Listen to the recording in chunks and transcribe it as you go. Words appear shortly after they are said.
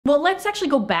Well, let's actually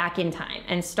go back in time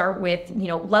and start with,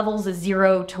 levels of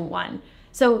 0 to 1.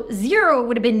 So 0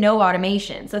 would have been no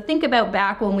automation. So think about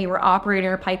back when we were operating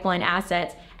our pipeline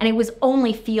assets and it was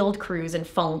only field crews and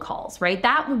phone calls, right?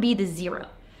 That would be the 0.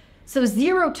 So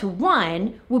 0 to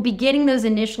 1 would be getting those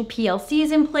initial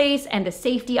PLCs in place and the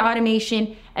safety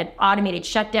automation and automated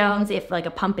shutdowns if like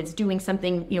a pump is doing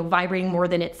something, vibrating more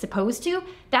than it's supposed to.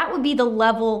 That would be the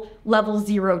level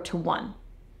 0 to 1.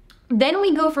 Then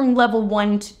we go from level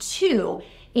 1 to 2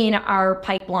 in our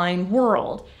pipeline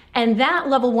world. And that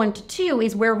level 1 to 2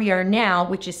 is where we are now,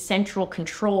 which is central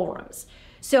control rooms.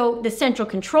 So the central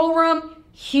control room,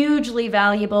 hugely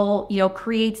valuable,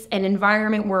 creates an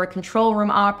environment where a control room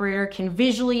operator can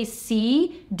visually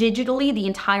see digitally the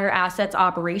entire asset's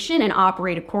operation and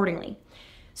operate accordingly.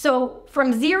 So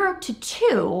from 0 to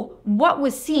 2, what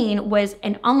was seen was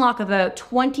an unlock of a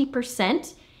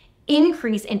 20%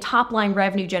 increase in top line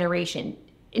revenue generation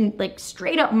in like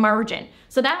straight up margin.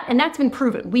 So that's been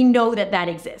proven. We know that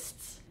exists.